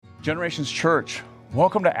Generations Church,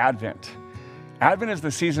 welcome to Advent. Advent is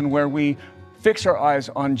the season where we fix our eyes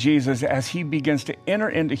on Jesus as he begins to enter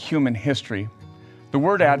into human history. The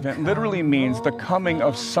word Advent literally means the coming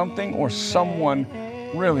of something or someone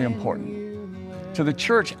really important. To the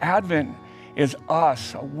church, Advent is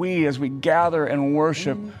us, we, as we gather and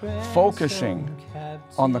worship, focusing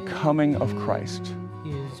on the coming of Christ.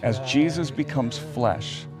 As Jesus becomes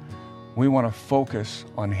flesh, we want to focus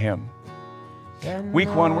on him. Week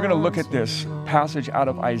one, we're going to look at this passage out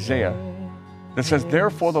of Isaiah that says,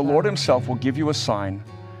 "Therefore the Lord himself will give you a sign.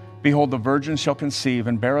 Behold, the virgin shall conceive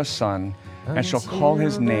and bear a son, and shall call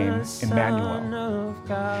his name Emmanuel."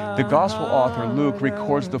 The gospel author Luke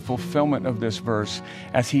records the fulfillment of this verse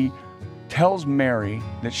as he tells Mary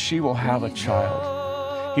that she will have a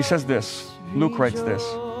child. He says this, Luke writes this,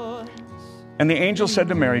 "And the angel said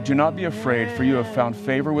to Mary, 'Do not be afraid, for you have found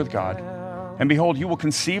favor with God. And behold, you will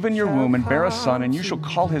conceive in your womb and bear a son, and you shall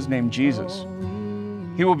call his name Jesus.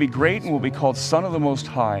 He will be great and will be called Son of the Most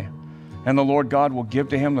High. And the Lord God will give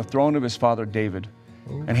to him the throne of his father David.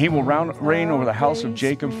 And he will reign over the house of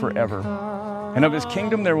Jacob forever. And of his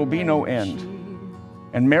kingdom there will be no end.'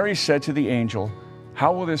 And Mary said to the angel,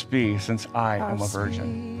 'How will this be, since I am a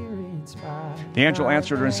virgin?' The angel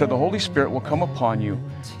answered her and said, 'The Holy Spirit will come upon you,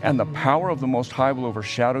 and the power of the Most High will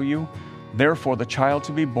overshadow you. Therefore, the child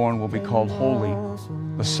to be born will be called Holy,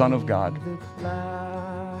 the Son of God.'"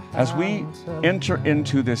 As we enter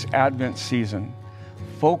into this Advent season,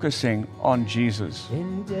 focusing on Jesus,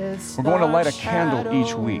 we're going to light a candle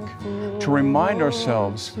each week to remind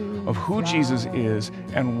ourselves of who Jesus is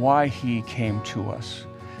and why he came to us.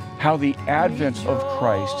 How the advent of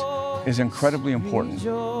Christ is incredibly important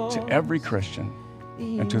to every Christian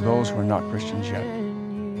and to those who are not Christians yet.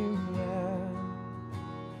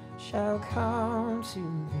 Shall come to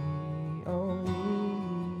me, oh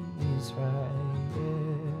Israel.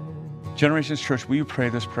 Generations Church, will you pray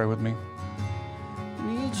this prayer with me?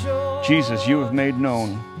 Jesus, you have made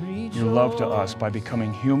known your love to us by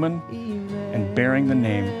becoming human and bearing the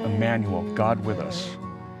name Emmanuel, God with us.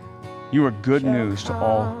 You are good news to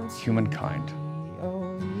all humankind.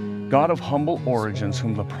 God of humble origins,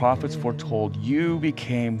 whom the prophets foretold, you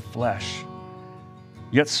became flesh.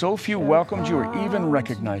 Yet so few welcomed you or even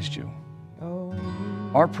recognized you.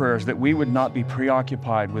 Our prayer is that we would not be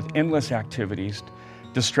preoccupied with endless activities,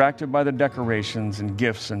 distracted by the decorations and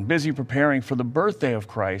gifts, and busy preparing for the birthday of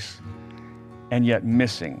Christ, and yet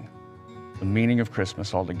missing the meaning of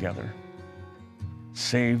Christmas altogether.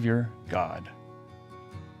 Savior God,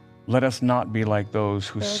 let us not be like those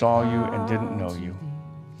who saw you and didn't know you.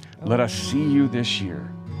 Let us see you this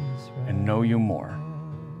year and know you more.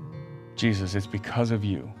 Jesus, it's because of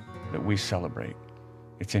you that we celebrate.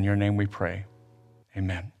 It's in your name we pray.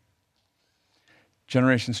 Amen.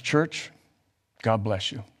 Generations Church, God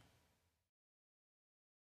bless you.